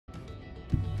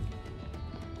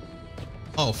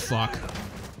Oh, fuck.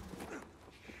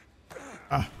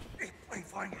 Ah.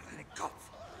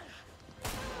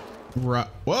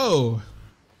 Whoa.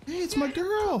 Hey, it's my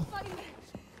girl.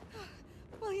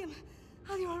 William,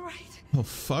 are you all right? Oh,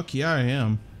 fuck yeah, I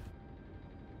am.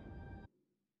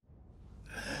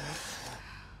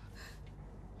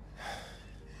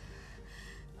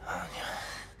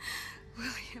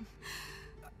 William,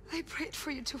 I prayed for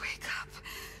you to wake up.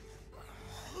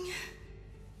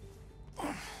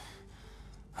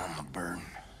 I'm a burn.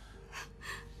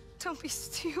 Don't be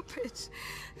stupid.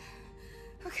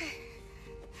 Okay.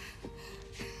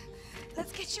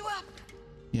 Let's get you up.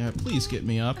 Yeah, please get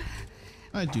me up.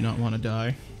 I do not want to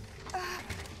die.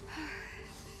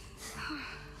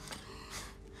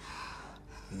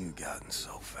 You've gotten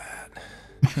so fat.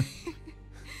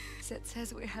 Zed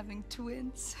says we're having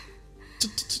twins.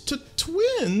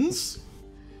 Twins?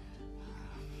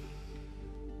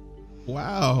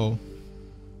 Wow.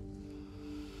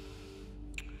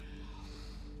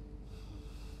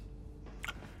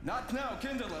 Not now,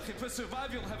 kinderlijk. If we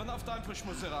survive, you'll have enough time for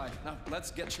schmutzerei. Now, let's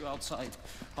get you outside.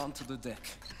 Onto the deck.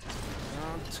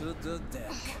 Onto the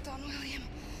deck. Hold on, William.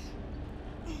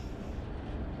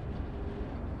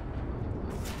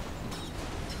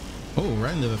 Oh,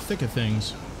 right into the thick of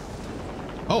things.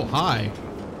 Oh, hi.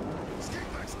 Escape,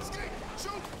 Max, escape!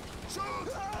 Shoot!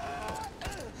 Shoot!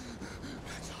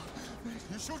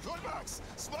 You shoot good, Max!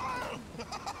 Smile!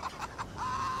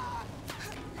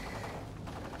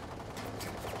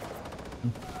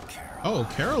 Oh,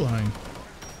 Caroline.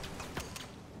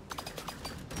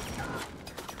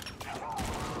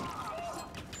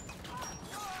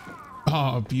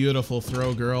 Oh, beautiful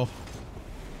throw, girl.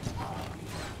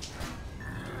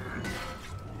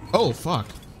 Oh, fuck.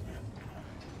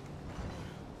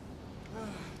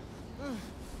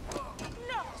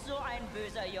 Noch so ein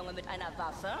böser Junge mit einer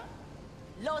Waffe?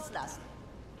 Loslassen!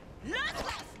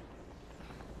 Loslassen!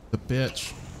 The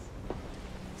bitch.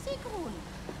 Sigrun,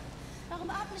 warum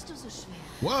atmest du so schwer?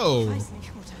 Whoa. Weiß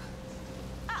nicht, Mutter.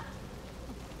 Ah,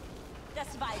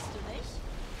 das weißt du nicht?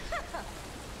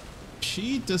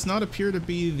 She does not appear to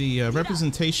be the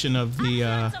representation of the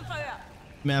Zum Verhör!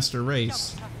 master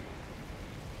race.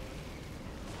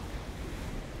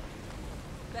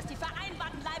 Du hast die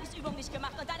vereinbarten Leibesübungen nicht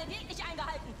gemacht und deine Diät nicht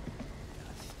eingehalten.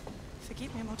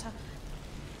 Vergib mir, Mutter.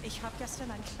 Ich habe gestern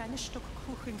ein kleines Stück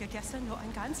Kuchen gegessen, nur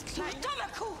ein ganz Du kleines. dumme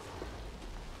Kuh!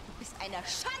 Du bist eine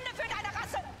Schande für deine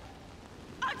Rasse!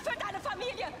 Und für deine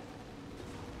Familie!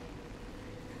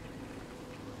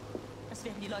 Was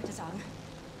werden die Leute sagen,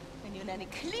 wenn du in eine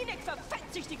Klinik für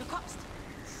Fettsüchtige kommst?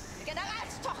 Eine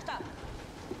Generalstochter!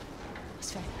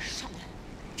 Was für eine Schande!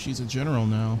 She's a general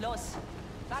now. Los,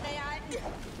 Warte herhalten!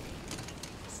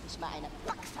 Ist nicht mal eine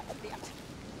Backpfanne wert.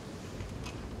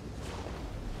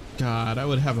 God, I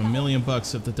would have $1 million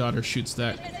if the daughter shoots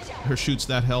that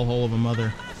hellhole of a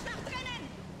mother.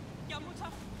 Ja, Mutter.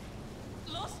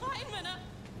 Los rein, Männer.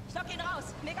 Stock ihn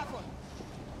raus. Megafon.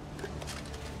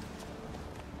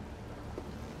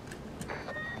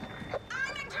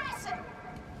 I'm addressing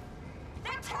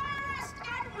the terrorist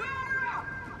and murderer,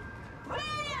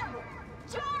 William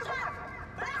Joseph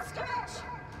Blazkowicz,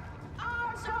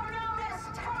 also known as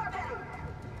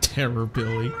Terror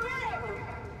Billy. Terror Billy.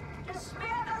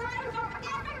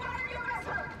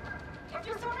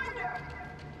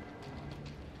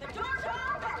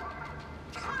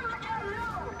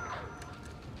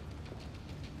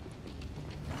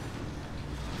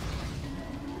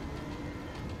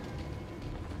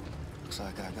 Looks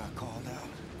like I got called out.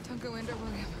 Don't go in there,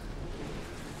 William.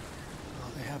 Oh,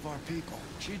 they have our people.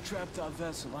 She trapped our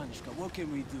vessel, Anishka. What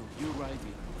can we do? You're right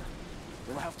here.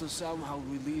 We'll have to somehow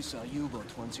release our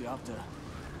U-boat once you're up there.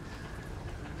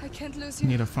 I can't lose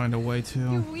Need you. to find a way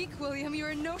You're to. weak, William.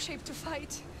 You're in no shape to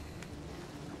fight.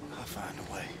 I'll find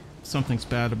a way. Something's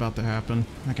bad about to happen.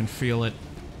 I can feel it.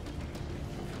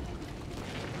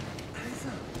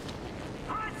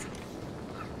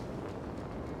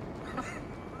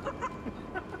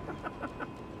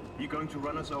 You going to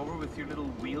run us over with your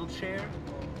little wheelchair?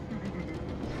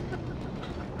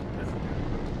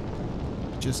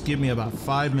 Just give me about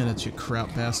 5 minutes, you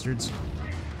kraut bastards.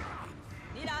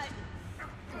 Niederhalten.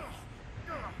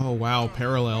 Oh wow,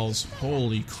 parallels.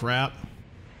 Holy crap.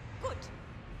 Gut.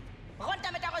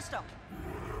 Runter mit der Rüstung.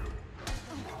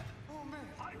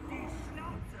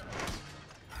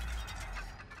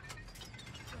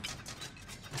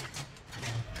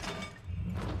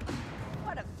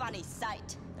 What a funny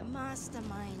sight. The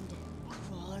mastermind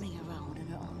crawling around in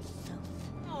her own filth.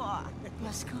 Oh,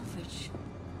 Blazkowicz,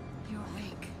 you're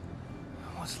awake.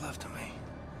 What's left of me?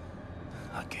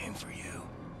 I came for you.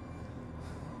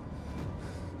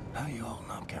 How you holding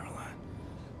up, Caroline?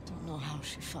 don't know how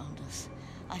she found us.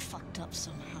 I fucked up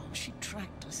somehow. She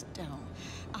tracked us down.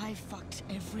 I fucked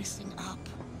everything up.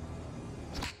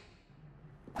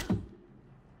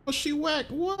 Oh, she whack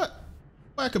what?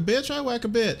 Whack a bitch? I whack a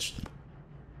bitch.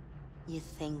 You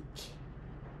think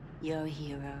you're a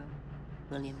hero,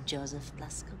 William Joseph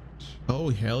Blazkowicz? Oh,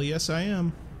 hell yes I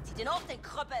am. Zieh den auf, den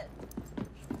Krüppel!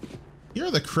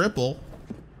 You're the cripple.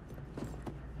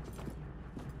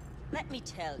 Let me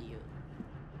tell you,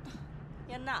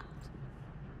 you're not.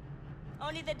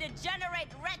 Only the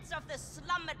degenerate rats of the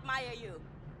slum admire you.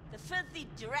 The filthy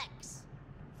dregs,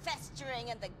 festering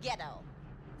in the ghetto.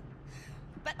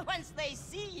 But once they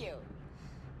see you,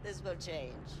 this will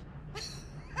change.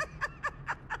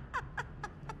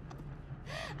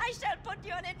 I shall put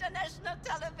you on international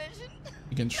television.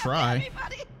 You can Tell try.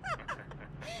 everybody.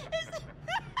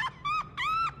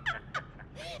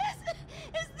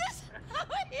 Is this how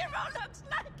a hero looks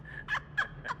like?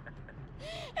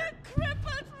 A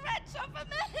crippled wretch of a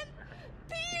man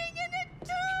peeing in a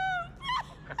tube.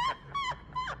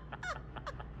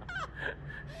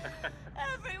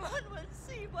 Everyone will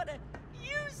see what a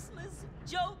useless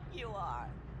joke you are.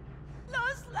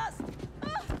 Los, los.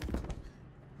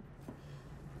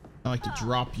 I like to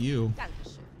drop you.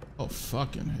 Dankeschön. Oh,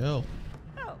 fucking hell.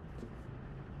 Oh.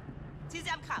 Zieh sie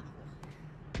am Kragen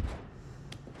hoch.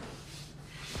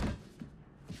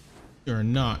 You're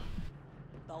not.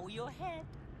 Bow your head.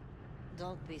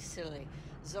 Don't be silly.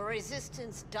 The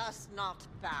resistance does not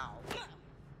bow.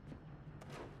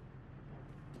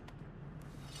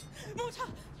 Mutter!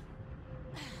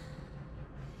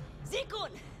 Sekun!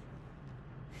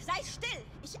 Sei still!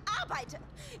 Ich arbeite!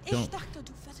 Ich dachte,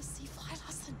 du würdest sie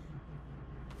freilassen.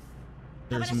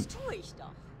 Aber There's das tue ich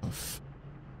doch. a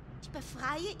Ich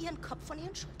befreie ihren Kopf von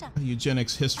ihren Schultern.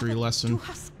 eugenics history lesson. Du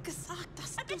hast gesagt,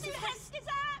 dass du Bitte, sie hast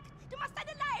gesagt! Du machst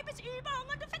deine Leibesübung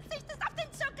und du verzichtest auf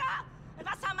den Zucker! Und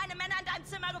was haben meine Männer in deinem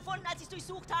Zimmer gefunden, als sie es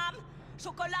durchsucht haben?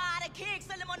 Schokolade, Kekse,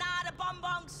 Limonade,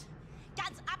 Bonbons.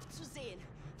 Ganz abzusehen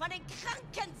von den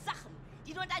kranken Sachen,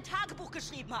 die du in dein Tagebuch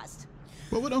geschrieben hast.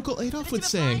 What would Uncle Adolf would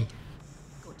Willst du mir say? befreien?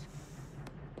 Gut.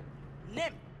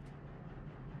 Nimm!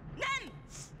 Nimm!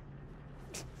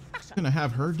 Mach schon. I'm gonna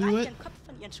have her do Befreie it. ihren Kopf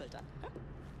von ihren Schultern.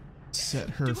 Set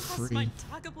her Du hast free. mein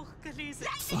Tagebuch gelesen.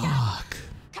 Leck dich ab! Fuck.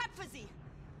 Köpfe sie!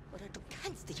 Oder du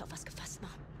kannst dich auf was gefasst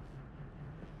machen.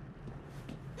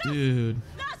 Dude.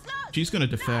 Los, los! She's gonna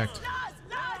defect. Los,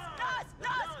 los, los,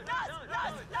 los, los, los,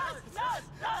 los, los,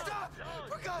 los! Stop!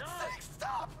 For God's sake,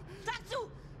 stop! Sag zu!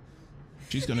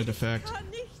 She's gonna defect. Kann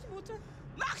nicht, Mutter.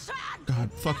 Mach schon!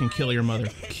 God, fucking kill your mother.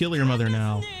 Kill your mother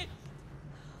now. Nee.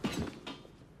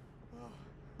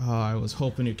 Oh, I was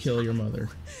hoping you'd kill your mother.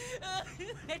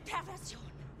 Mit Perversion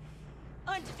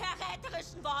und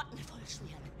verräterischen Worten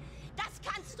vollschmieren. Das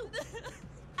kannst du.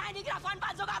 Einige davon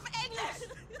waren sogar auf Englisch.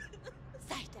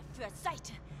 Seite für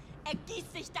Seite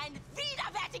ergießt sich dein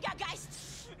widerwärtiger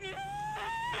Geist.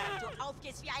 Du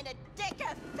aufgehst wie eine dicke,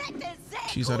 fette Säge.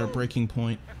 She's at her breaking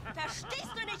point. Verstehst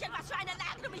du nicht, in was für eine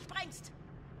Lage du mich bringst?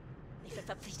 Ich bin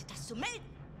verpflichtet, das zu melden.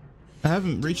 I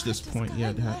haven't reached this point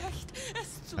yet,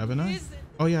 haven't I?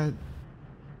 Oh yeah.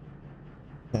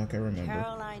 Fuck, I remember.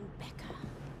 Caroline Becker,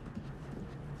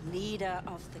 leader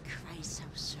of the Chryso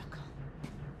Circle.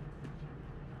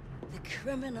 The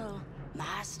criminal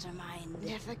mastermind.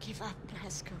 Never give up,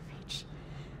 Blazkowicz.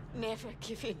 Never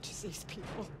give in to these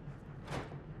people.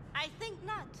 I think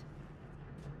not.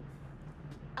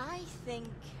 I think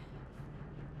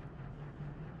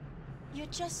you're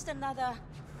just another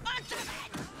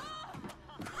Untermensch.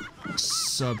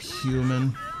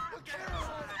 Subhuman.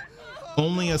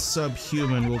 Only a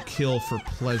subhuman will kill for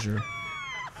pleasure.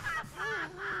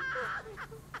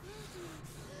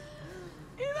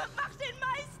 Übermach den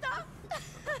Meister.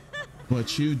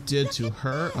 What you did to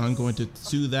her, I'm going to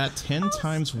do that 10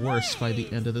 times worse by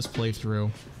the end of this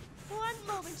playthrough. One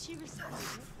moment she was here,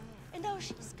 and now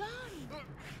she's gone.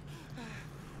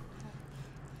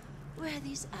 Were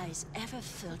these eyes ever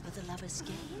filled with a lover's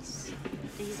gaze?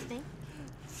 Do you think?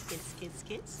 Kiss, kiss,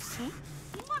 kiss?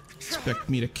 Expect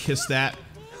me to kiss that?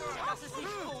 Das ist nicht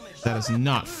komisch. That is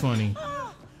not funny.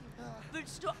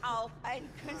 Willst du auch ein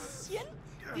Küsschen,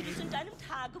 wie du es in deinem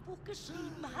Tagebuch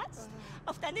geschrieben hast?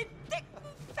 Auf deine dicken,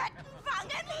 fetten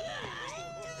Wangen?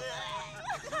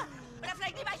 Oder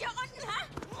vielleicht lieber hier unten,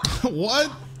 ha?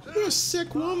 What? You're a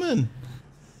sick woman.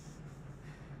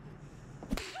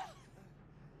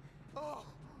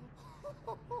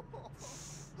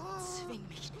 Zwing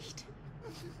mich nicht.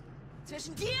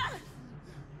 Zwischen dir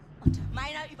und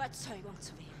meiner Überzeugung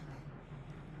zu wählen.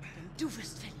 Denn du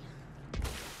wirst verlieren.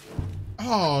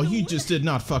 Oh, you just did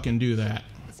not fucking do that.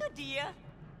 Zu dir.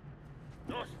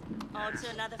 Also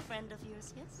another friend of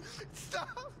yours, yes?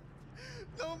 Stop!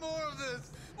 No more of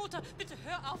this! Mutter, bitte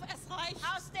hör auf, es reicht.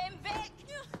 Aus dem Weg!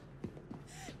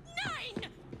 Nein!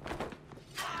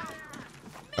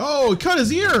 Oh, he cut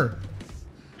his ear!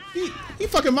 He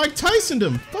fucking Mike Tyson'd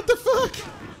him! What the fuck?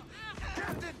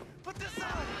 Captain, put this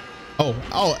on!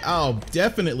 Oh,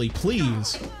 definitely,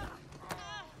 please.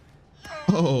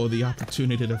 Oh, the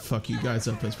opportunity to fuck you guys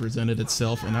up has presented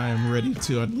itself, and I am ready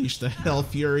to unleash the hell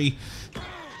fury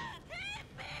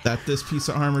that this piece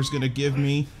of armor is gonna give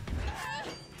me.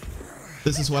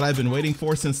 This is what I've been waiting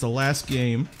for since the last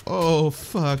game. Oh,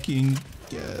 fucking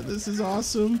yeah, this is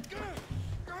awesome.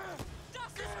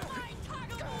 Das ist mein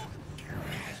Tagebuch!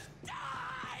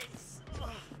 Deins!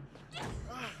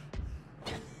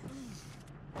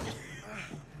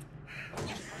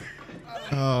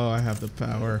 Oh, I have the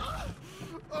power.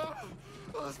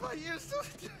 Oh, is my ear still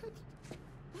dead?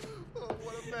 Oh,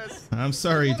 what a mess. I'm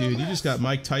sorry, dude. You just got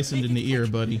Mike Tyson'd in the ear,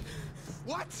 buddy.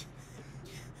 What?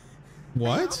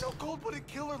 What? I'm no cold-blooded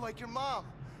killer like your mom.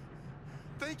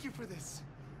 Thank you for this.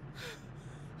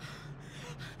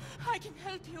 I can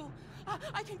help you.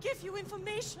 I can give you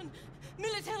information.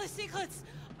 Military secrets.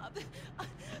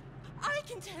 I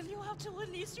can tell you how to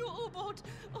release your U-boat.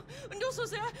 No so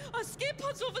sehr. Escape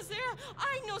pods over there.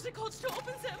 I know the codes to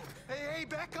open them. Hey,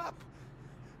 back up.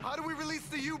 How do we release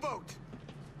the U-boat?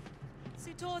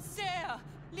 The door there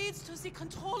leads to the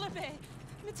controller bay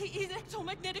with the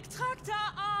electromagnetic tractor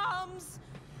arms.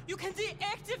 You can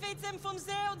deactivate them from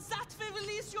there and that will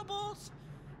release your boat.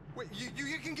 Wait,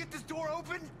 you can get this door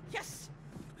open? Yes.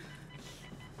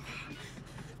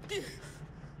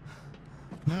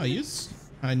 No,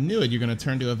 I knew it. You're gonna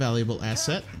turn to a valuable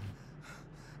asset.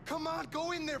 Come on,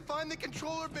 go in there, find the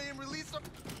controller bay and release them.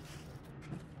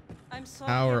 I'm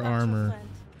sorry Our about your armor. friend.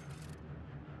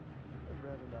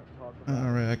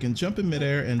 Alright, I can jump in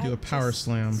midair and do a power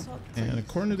slam. And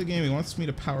according to the game, he wants me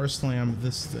to power slam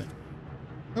this thing.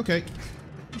 Okay.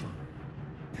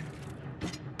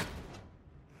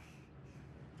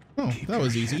 Oh, that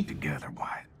was easy. Together,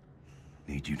 Wyatt.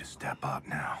 Need you to step up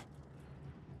now.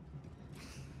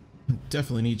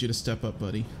 Definitely need you to step up,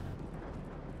 buddy.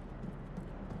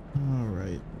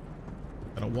 Alright.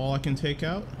 Got a wall I can take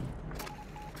out?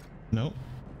 Nope.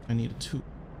 I need a tool.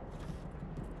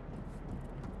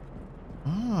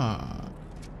 Ah.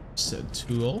 Said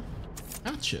tool.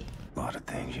 Hatchet. A lot of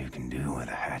things you can do with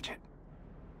a hatchet.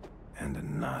 And a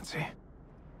Nazi.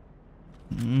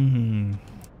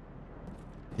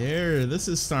 There, this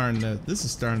is starting to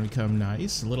become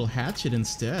nice. A little hatchet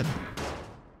instead.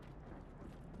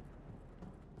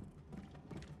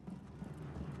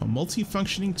 A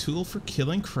multi-functioning tool for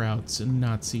killing crowds and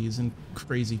Nazis and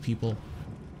crazy people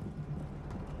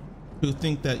who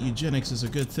think that eugenics is a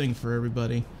good thing for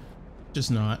everybody. Just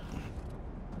not.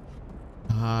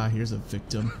 Ah, here's a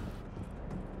victim.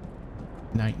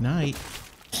 Night night.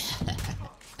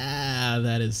 Ah,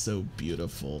 that is so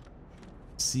beautiful.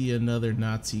 See another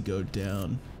Nazi go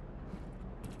down.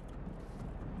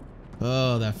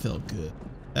 Oh, that felt good.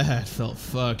 That felt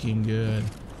fucking good.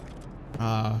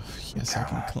 Ah, yes, I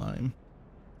can climb.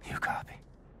 You copy?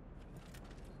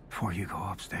 Before you go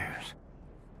upstairs,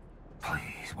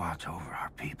 please watch over our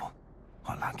people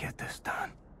while I get this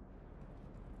done.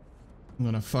 I'm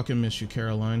gonna fucking miss you,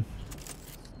 Caroline.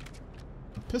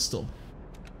 A pistol.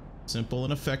 Simple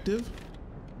and effective.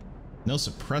 No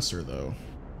suppressor, though.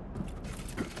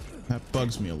 That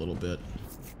bugs me a little bit.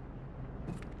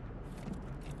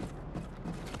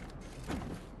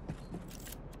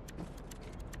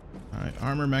 Alright,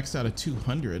 armor maxed out at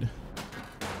 200.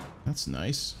 That's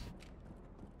nice.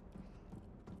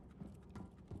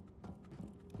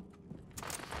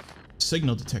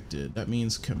 Signal detected. That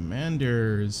means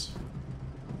commanders.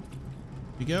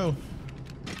 Here we go.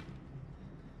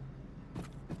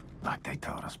 Like they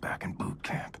taught us back in boot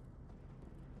camp.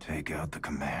 Take out the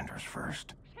commanders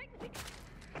first.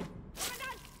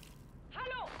 Kommandant!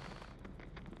 Hallo!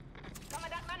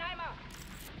 Kommandant Mannheimer!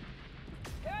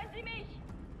 Hören Sie mich?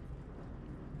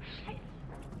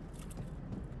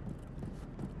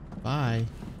 Bye.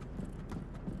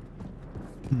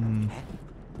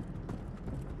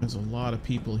 There's a lot of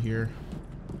people here.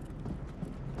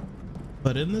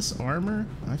 But in this armor,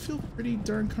 I feel pretty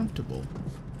darn comfortable.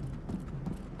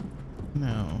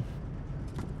 Now,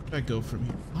 where do I go from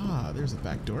here? Ah, there's a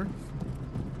back door.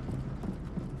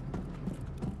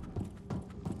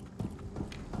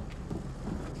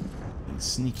 Being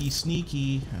sneaky,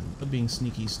 sneaky. I love being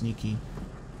sneaky, sneaky.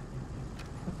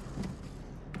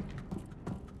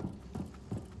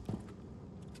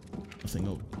 Nothing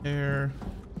over there.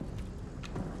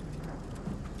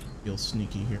 Feel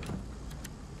sneaky here.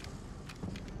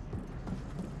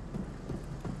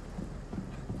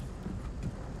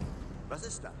 Was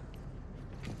ist da?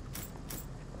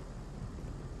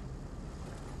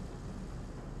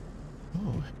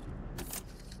 Oh.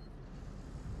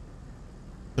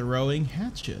 Throwing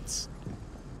hatchets.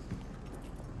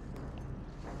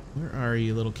 Where are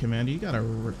you, little commander? You got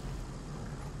a...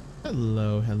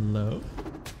 Hello, hello.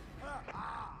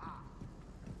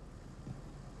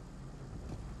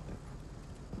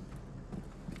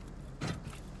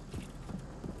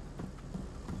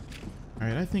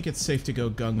 Alright, I think it's safe to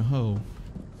go gung-ho.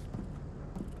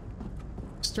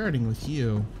 Starting with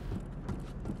you.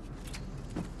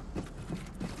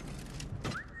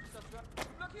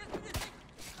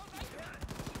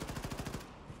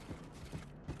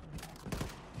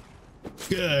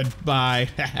 Goodbye.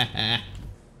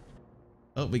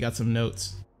 Oh, we got some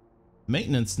notes.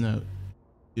 Maintenance note.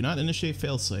 Do not initiate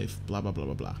failsafe. Blah, blah, blah,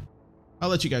 blah, blah. I'll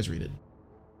let you guys read it.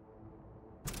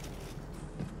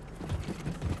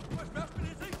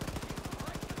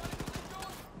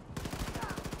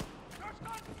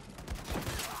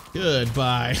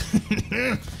 Goodbye.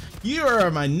 You are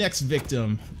my next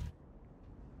victim.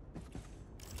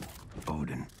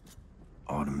 Odin.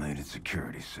 Automated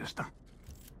security system.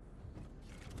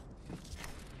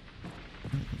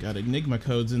 Got Enigma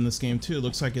codes in this game too.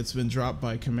 Looks like it's been dropped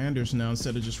by commanders now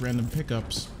instead of just random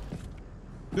pickups.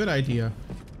 Good idea.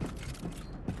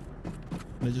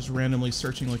 They're just randomly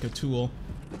searching like a tool.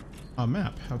 A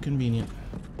map, how convenient.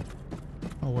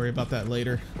 I'll worry about that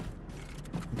later.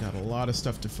 Got a lot of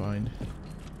stuff to find.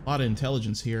 A lot of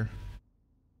intelligence here.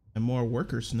 And more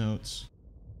workers' notes.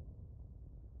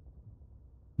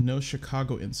 No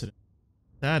Chicago incident.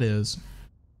 That is.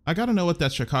 I gotta know what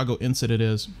that Chicago incident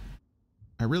is.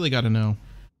 I really gotta know.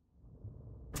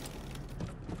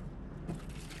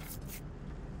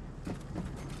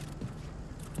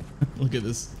 Look at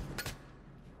this.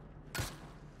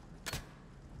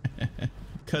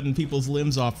 Cutting people's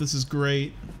limbs off. This is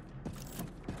great.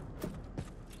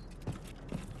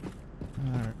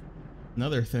 Alright.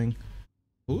 Another thing.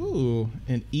 Ooh,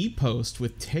 an e-post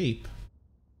with tape.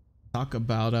 Talk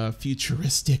about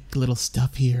futuristic little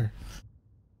stuff here.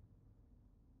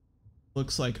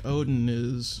 Looks like Odin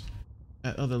is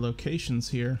at other locations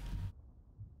here.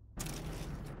 I'd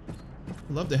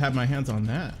love to have my hands on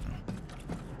that.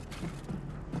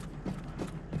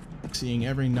 Seeing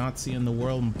every Nazi in the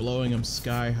world and blowing them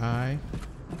sky high.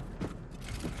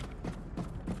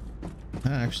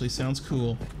 That actually sounds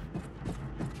cool.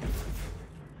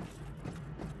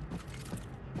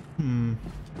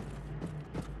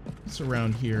 What's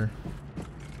around here?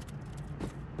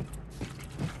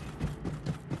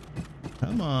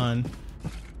 Come on.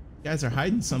 You guys are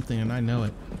hiding something and I know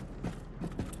it.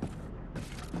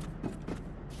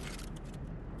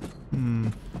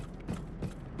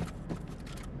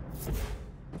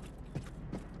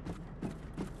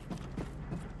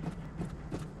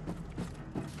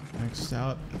 Maxed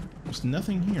out. There's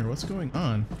nothing here. What's going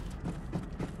on?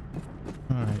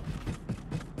 Alright.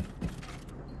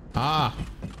 Ah!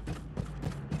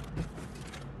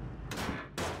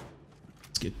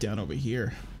 Let's get down over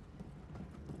here.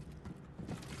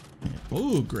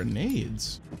 Oh,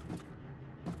 grenades.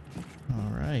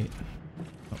 All right.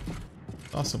 Oh,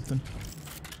 saw something.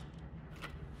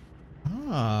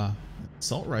 Ah,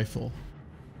 assault rifle.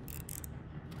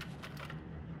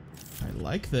 I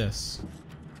like this.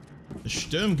 The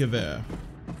Sturmgewehr.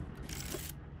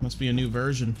 Must be a new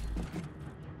version.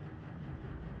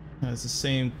 Has the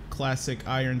same classic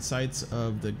iron sights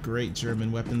of the great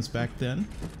German weapons back then.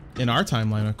 In our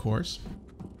timeline, of course.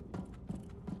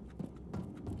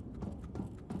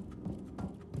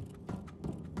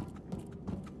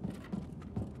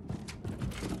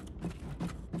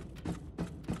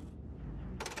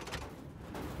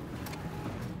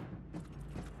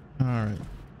 Alright.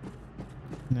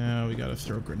 Now we gotta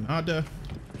throw Grenada.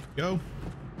 Go.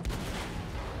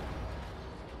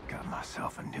 Got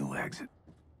myself a new exit.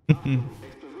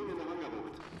 Explosion in der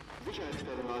Hangarbucht.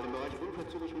 Sicherheitspersonal im Bereich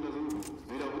unverzüglich untersuchen.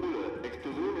 Wiederhole.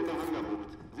 Explosion in der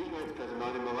Hangarbucht.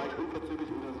 Sicherheitspersonal im Bereich unverzüglich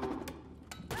untersuchen.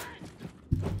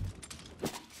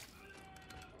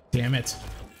 Damn it.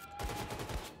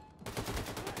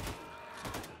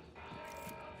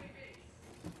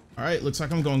 Alright, looks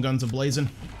like I'm going guns a-blazing.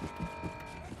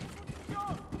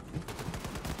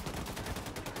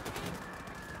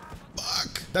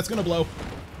 Fuck! That's gonna blow.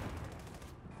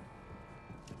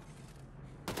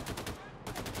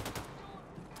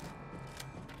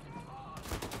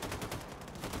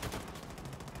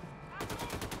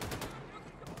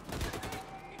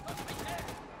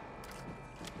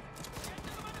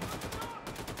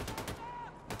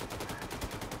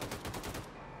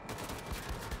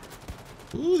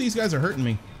 Ooh, these guys are hurting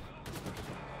me.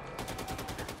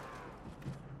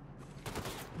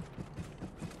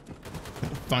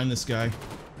 find this guy.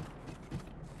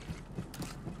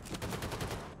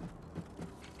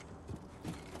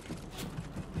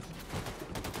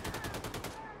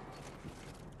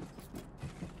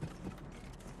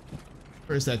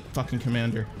 Where's that fucking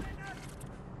commander?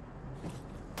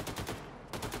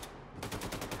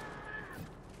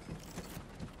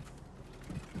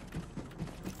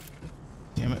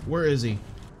 Damn it, where is he?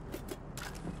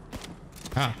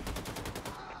 Ah.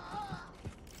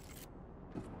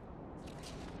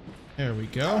 There we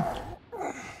go.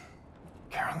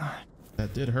 Caroline.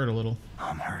 That did hurt a little.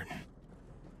 I'm hurting.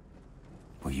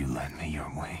 Will you lend me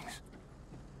your wings?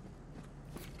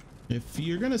 If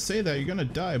you're gonna say that, you're gonna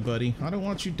die, buddy. I don't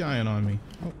want you dying on me.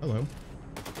 Oh, hello.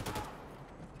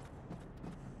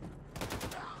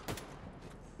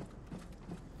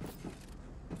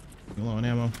 Low on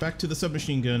ammo. Back to the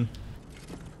submachine gun.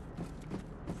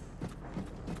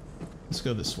 Let's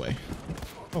go this way.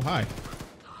 Oh, hi.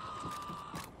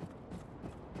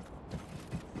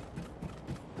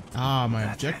 Ah,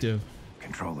 my objective.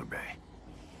 Controller bay.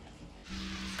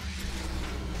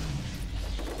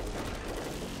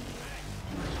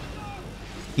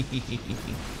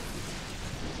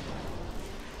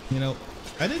 You know,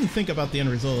 I didn't think about the end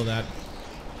result of that.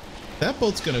 That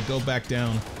boat's gonna go back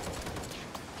down.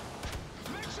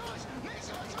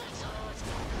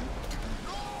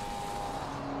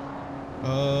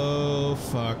 Oh,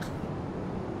 fuck.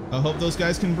 I hope those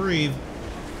guys can breathe.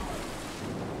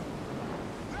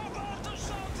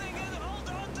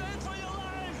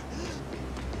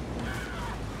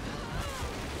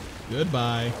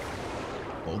 Goodbye.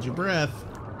 Hold your breath.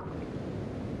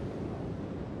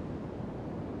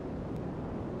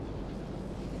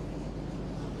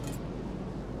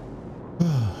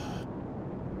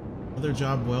 Another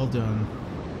job well done.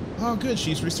 Oh, good.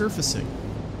 She's resurfacing.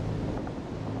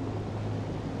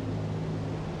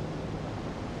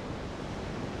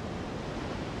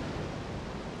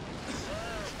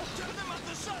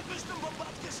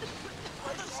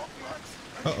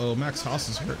 Uh-oh, Max Haas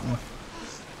is hurting.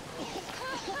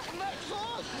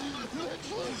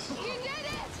 You did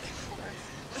it!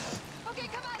 Okay,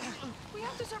 come on. We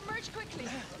have to submerge quickly.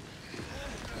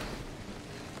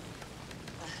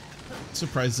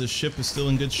 Surprised this ship is still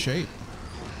in good shape.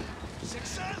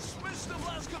 Success, Mr.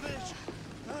 Blazkowicz!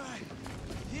 Alright,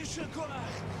 you should go out.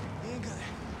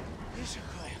 You should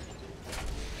go.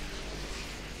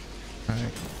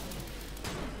 Alright.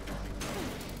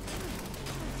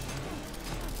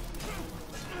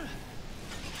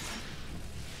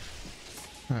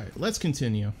 Alright, let's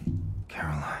continue.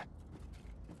 Caroline,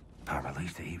 I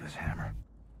released the Eva's hammer,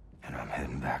 and I'm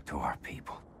heading back to our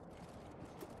people.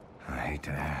 I hate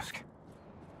to ask,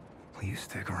 will you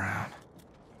stick around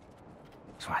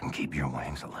so I can keep your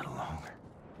wings a little longer?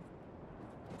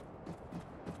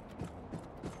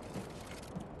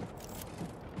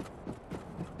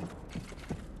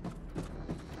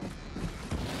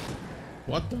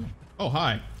 What the? Oh,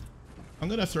 hi. I'm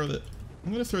gonna throw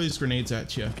these grenades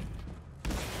at you.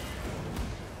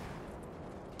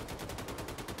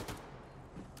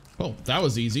 Oh, that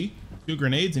was easy. 2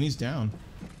 grenades and he's down.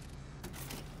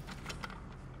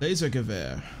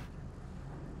 Lasergewehr.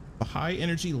 A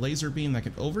high-energy laser beam that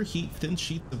can overheat thin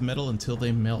sheets of metal until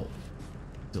they melt.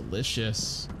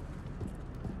 Delicious.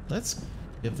 Let's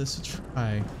give this a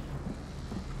try.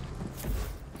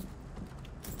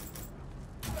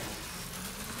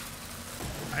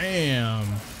 Bam!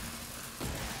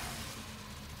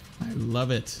 I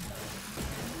love it.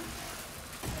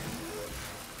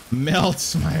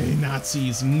 Melt, my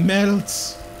Nazis,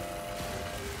 melt!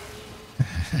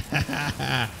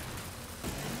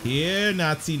 Here,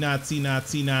 Nazi, Nazi,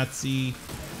 Nazi, Nazi.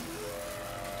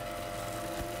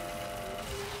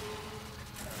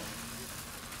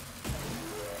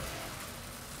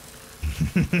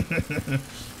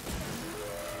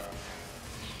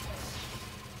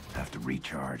 Have to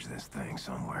recharge this thing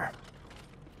somewhere.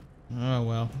 Oh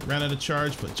well, ran out of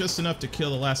charge, but just enough to kill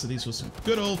the last of these with some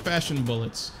good old-fashioned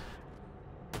bullets.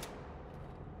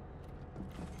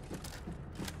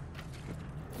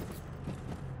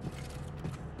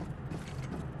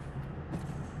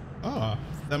 Ah,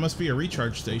 that must be a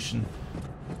recharge station.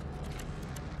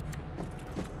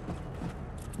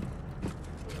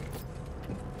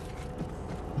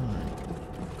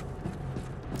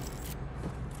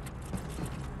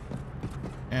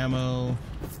 Ammo,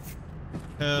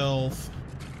 health.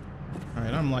 All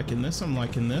right, I'm liking this. I'm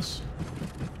liking this.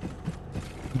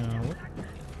 No.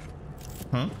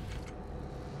 Huh?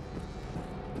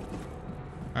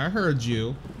 I heard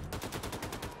you.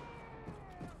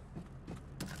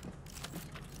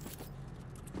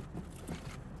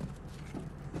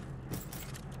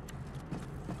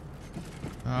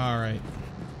 Alright.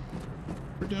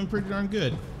 We're doing pretty darn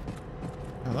good.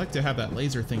 I'd like to have that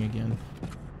laser thing again.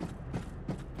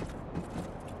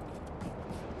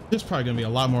 There's probably gonna be a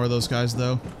lot more of those guys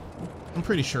though. I'm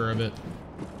pretty sure of it.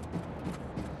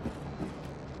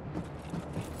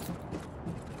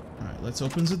 Alright, let's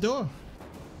open the door.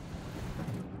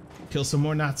 Kill some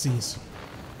more Nazis.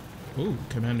 Ooh,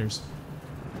 commanders.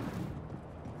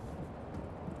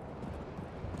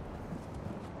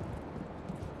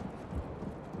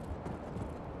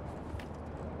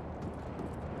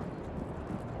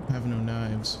 I have no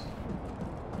knives.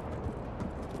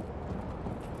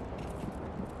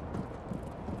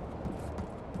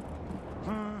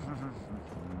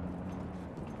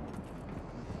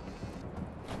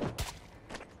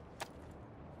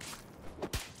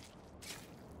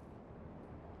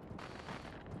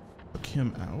 Took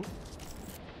him out.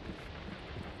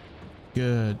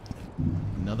 Good.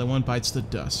 Another one bites the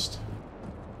dust.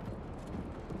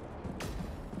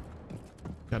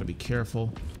 Gotta be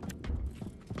careful.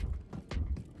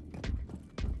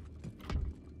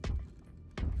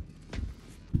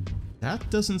 That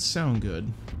doesn't sound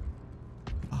good.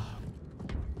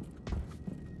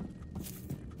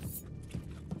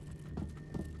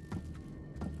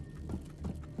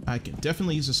 I can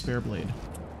definitely use a spare blade.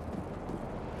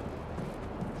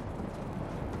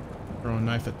 Throw a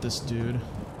knife at this dude.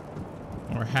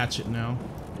 Or a hatchet now.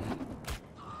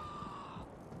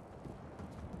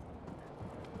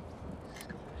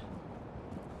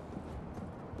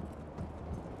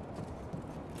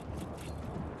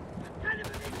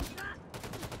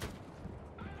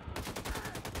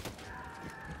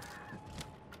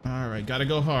 Alright, gotta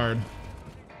go hard.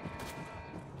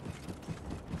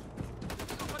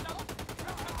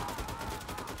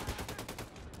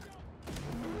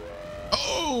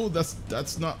 Oh,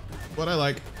 that's not what I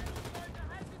like.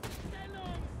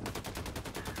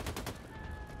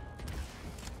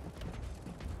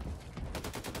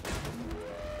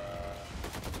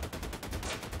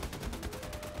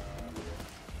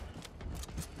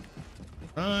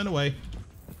 Run away.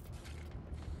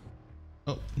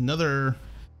 Oh, another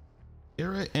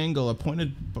era angle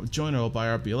appointed general by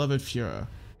our beloved Führer.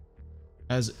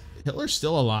 Is Hitler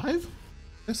still alive?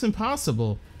 That's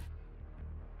impossible.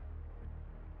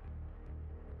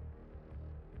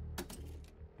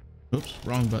 Oops,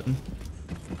 wrong button.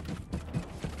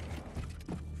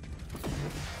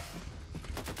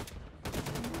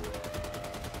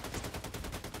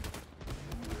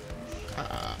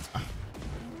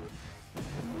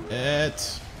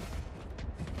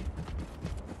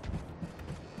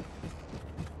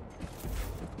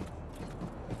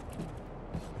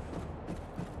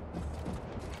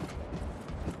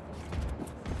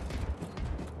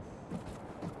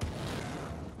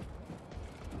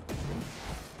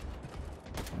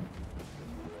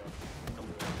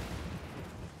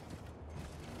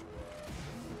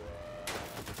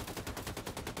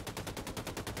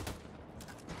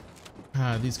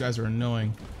 These guys are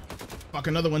annoying. Fuck,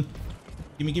 another one.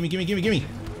 Gimme, gimme, gimme, gimme, gimme.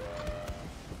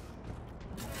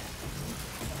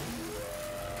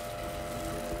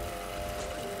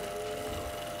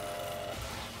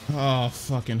 Oh,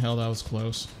 fucking hell, that was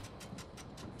close.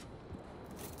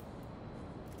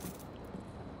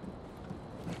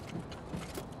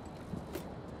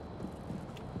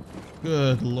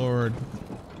 Good lord.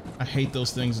 I hate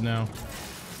those things now.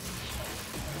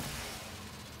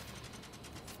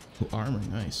 Armor,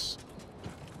 nice.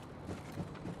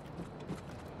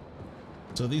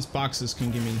 So these boxes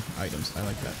can give me items. I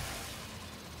like that.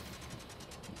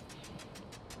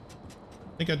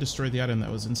 I think I destroyed the item that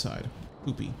was inside.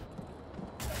 Poopy.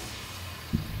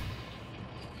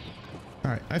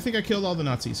 Alright, I think I killed all the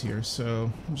Nazis here,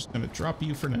 so I'm just gonna drop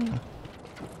you for now.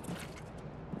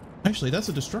 Actually, that's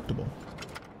a destructible.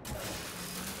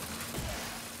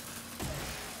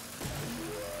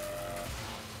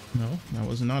 No, that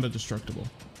was not a destructible.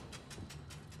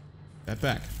 That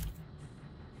back.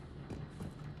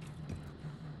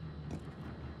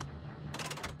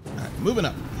 Alright, moving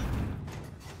up.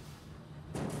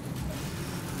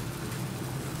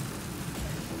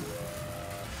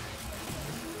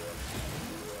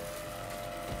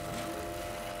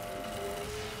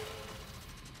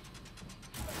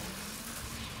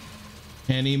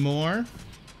 Any more?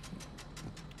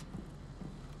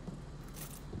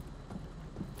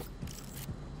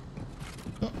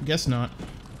 Oh, guess not.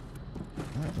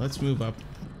 Alright, let's move up.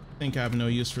 I think I have no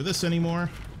use for this anymore.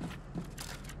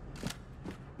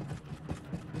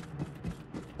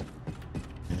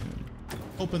 And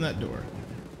open that door.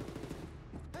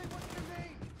 Hey, what's your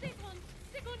name? Sigmund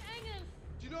Engel.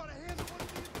 Do you know how to handle one of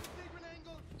these with Sigmund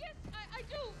Angle? Yes, I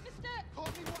do, Mr. Call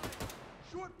me wide.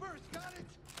 Short burst, got it?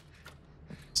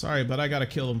 Sorry, but I gotta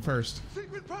kill him first.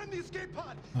 Secret, find the escape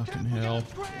pod. Fucking Cap, we hell.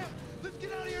 gotta scram. Let's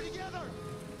get out of here together.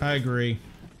 I agree.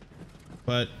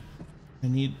 But I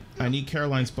need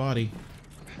Caroline's body.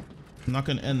 I'm not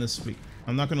gonna end this speak.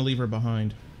 I'm not gonna leave her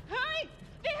behind. Hey,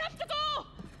 we have to go.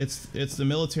 It's the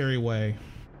military way.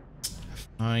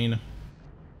 Fine.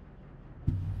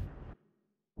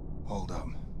 Hold up.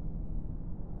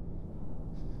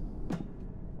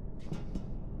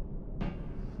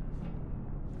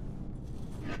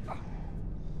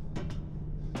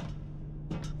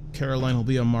 Caroline will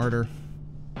be a martyr.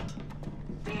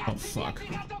 Oh fuck.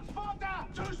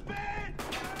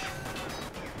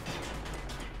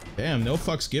 Damn, no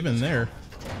fucks given there.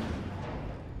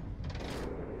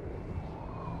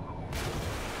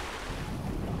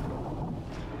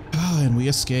 Ah, and we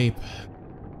escape.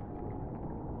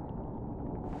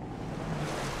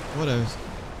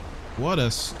 What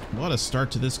a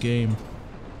start to this game.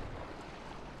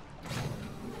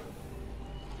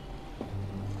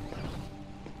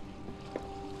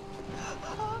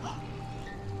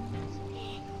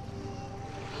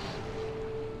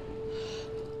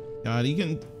 God,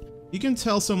 you can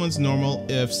tell someone's normal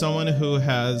if someone who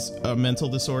has a mental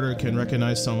disorder can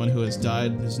recognize someone who has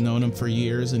died, has known him for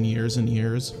years and years and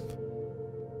years.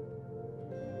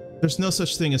 There's no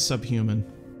such thing as subhuman.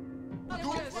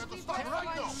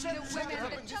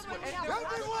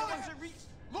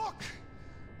 Look,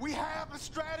 we have a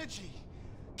strategy.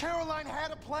 Caroline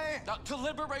had a plan. To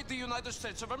liberate the United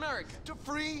States of America. To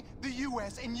free the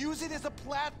U.S. and use it as a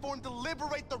platform to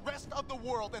liberate the rest of the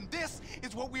world. And this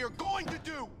is what we are going to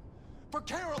do for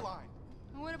Caroline.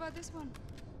 And what about this one?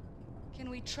 Can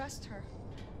we trust her?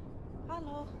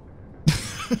 Hello.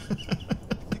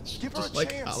 Give her a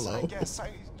like, chance, hello. I guess.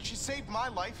 She saved my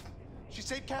life. She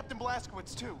saved Captain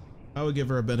Blazkowicz, too. I would give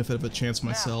her a benefit of a chance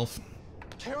myself.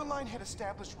 Caroline had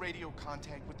established radio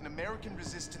contact with an American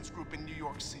resistance group in New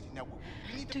York City. Now,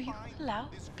 we need to Do you find allow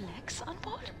this blacks on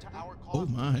board? to our Oh cause.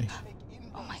 my.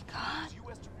 Oh my god.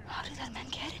 How did that man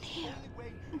get in here?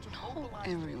 No.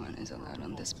 Everyone is allowed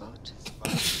on this boat.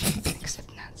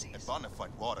 Except Nazis. Bound to fight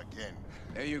war again.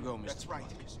 There you go, Mr. That's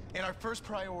right. And our first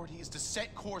priority is to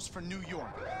set course for New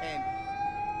York.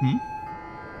 And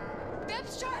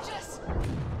Depth charges!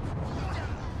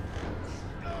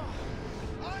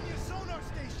 on your sonar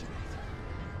station.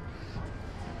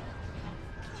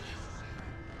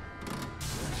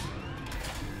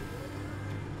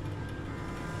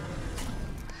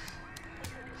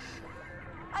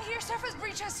 I hear surface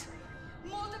breaches!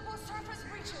 Multiple surface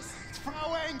breaches! It's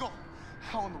Frau Engel.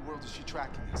 How in the world is she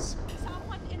tracking this?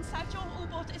 Someone inside your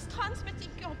U-boat is transmitting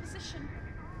your position.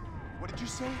 What did you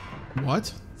say?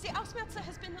 What? The Ausmerzer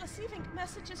has been receiving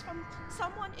messages from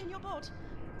someone in your boat.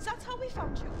 That's how we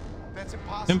found you. That's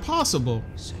impossible. Impossible.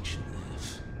 Section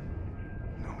F.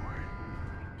 No way.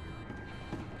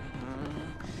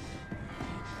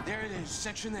 There it is,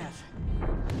 Section F.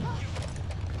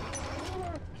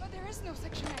 But there is no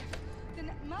section F. The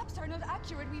maps are not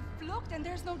accurate. We've looked and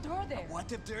there's no door there.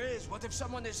 What if there is? What if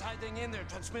someone is hiding in there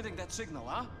transmitting that signal,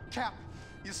 huh? Cap,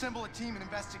 you assemble a team and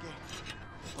investigate.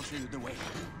 I'll show you the way.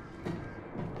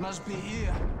 Must be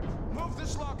here. Move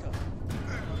this locker.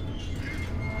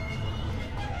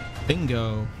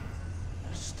 Bingo.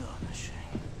 Astonishing.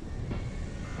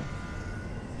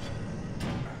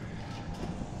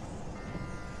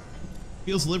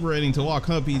 Feels liberating to walk,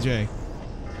 huh, PJ?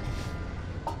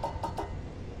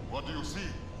 What do you see?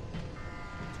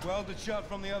 Welded shut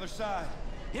from the other side.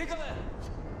 Higgle!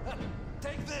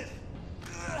 Take this!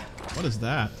 What is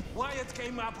that? Wyatt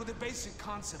came up with a basic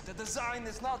concept. The design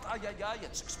is not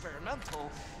it's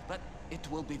experimental, but it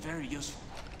will be very useful.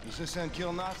 Does this end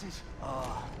kill Nazis?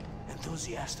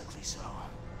 Enthusiastically so.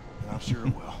 I'm sure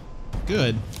it will.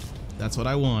 Good. That's what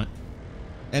I want.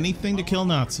 Anything to kill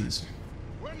Nazis.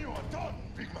 When you are done,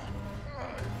 big man.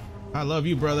 I love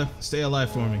you, brother. Stay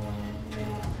alive for me.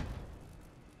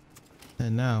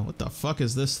 And now, what the fuck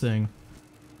is this thing?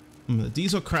 The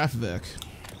Diesel Kraftwerk.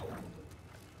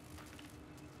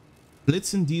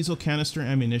 Blitz and diesel canister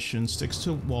ammunition sticks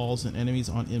to walls and enemies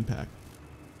on impact.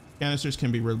 Canisters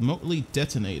can be remotely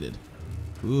detonated.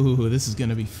 Ooh, this is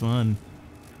gonna be fun.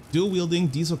 Dual-wielding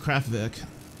Diesel Kraftwerk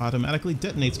automatically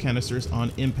detonates canisters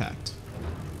on impact.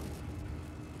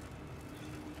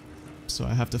 So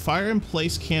I have to fire and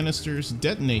place canisters,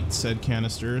 detonate said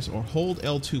canisters, or hold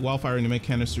L2 while firing to make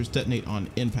canisters detonate on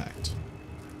impact.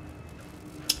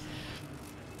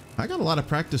 I got a lot of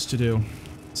practice to do.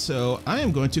 So I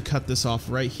am going to cut this off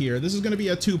right here. This is going to be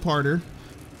a two-parter,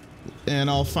 and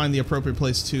I'll find the appropriate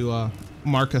place to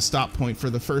mark a stop point for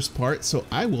the first part. So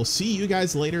I will see you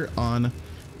guys later on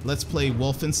Let's Play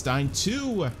Wolfenstein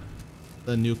 2,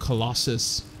 the new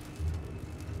Colossus.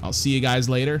 I'll see you guys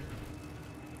later.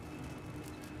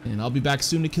 And I'll be back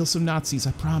soon to kill some Nazis,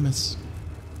 I promise.